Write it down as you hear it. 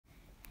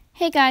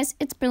Hey guys,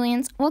 it's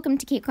Brilliance. Welcome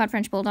to Cape Cod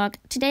French Bulldog.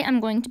 Today I'm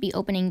going to be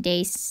opening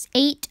day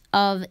 8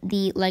 of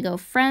the LEGO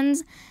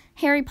Friends,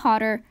 Harry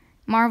Potter,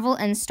 Marvel,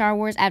 and Star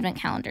Wars Advent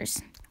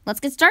Calendars. Let's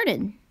get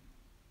started.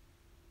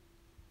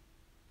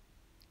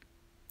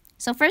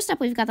 So first up,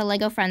 we've got the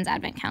LEGO Friends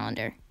Advent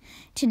Calendar.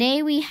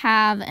 Today we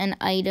have an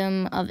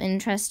item of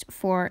interest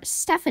for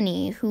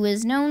Stephanie, who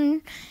is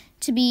known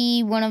to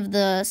be one of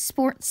the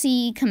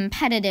sportsy,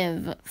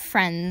 competitive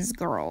Friends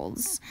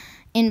girls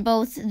in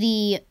both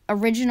the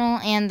original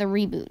and the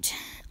reboot.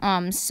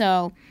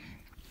 So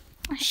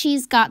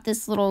she's got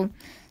this little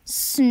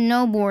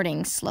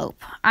snowboarding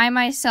slope. I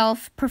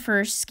myself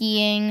prefer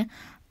skiing,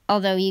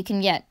 although you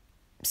can get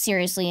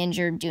seriously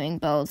injured doing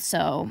both.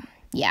 So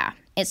yeah,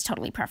 it's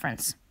totally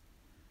preference.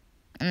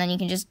 And then you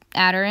can just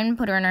add her in,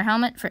 put her in her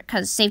helmet,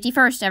 because safety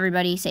first,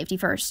 everybody, safety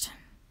first.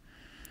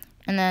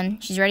 And then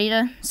she's ready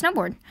to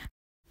snowboard.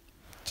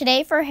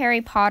 Today for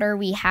Harry Potter,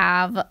 we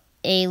have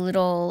a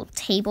little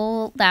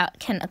table that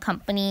can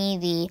accompany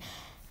the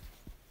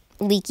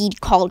leaky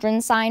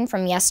cauldron sign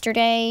from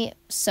yesterday,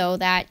 so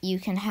that you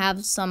can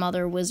have some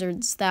other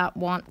wizards that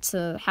want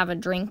to have a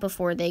drink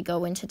before they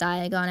go into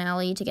Diagon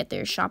Alley to get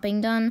their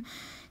shopping done.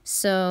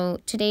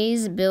 So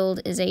today's build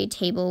is a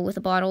table with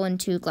a bottle and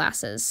 2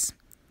 glasses.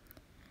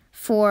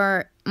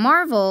 For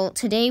Marvel,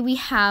 today we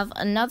have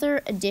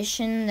another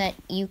addition that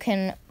you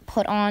can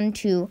put on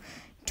to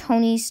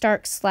Tony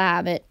Stark's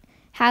slab. It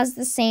has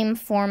the same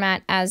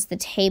format as the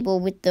table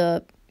with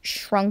the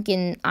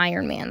shrunken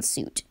Iron Man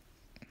suit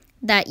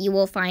that you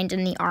will find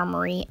in the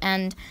armory.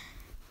 And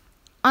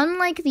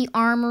unlike the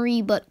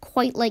armory, but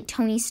quite like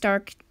Tony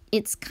Stark,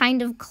 it's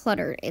kind of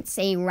cluttered. It's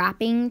a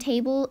wrapping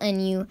table,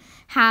 and you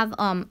have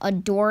a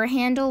door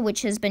handle,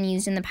 which has been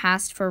used in the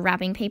past for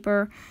wrapping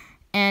paper,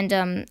 and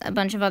a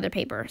bunch of other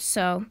paper.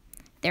 So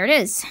there it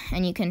is,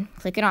 and you can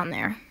click it on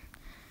there.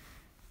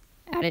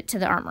 Add it to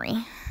the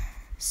armory.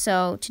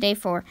 So today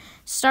for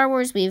Star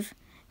Wars, we've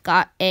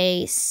got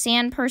a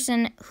sand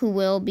person who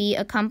will be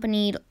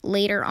accompanied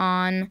later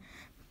on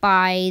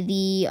by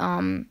the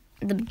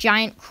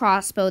giant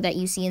crossbow that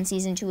you see in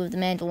Season 2 of The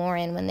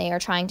Mandalorian when they are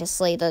trying to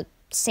slay the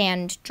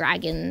sand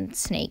dragon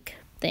snake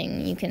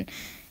thing. You can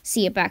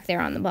see it back there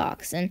on the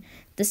box. And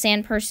the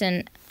sand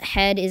person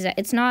head is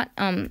it's not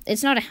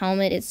a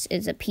helmet,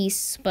 it's a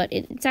piece, but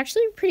it's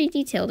actually pretty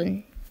detailed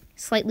and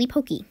slightly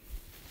pokey.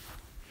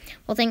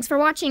 Well, thanks for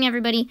watching,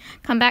 everybody.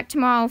 Come back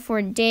tomorrow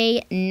for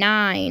day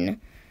 9.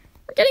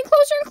 We're getting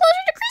closer and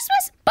closer to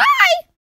Christmas. Bye!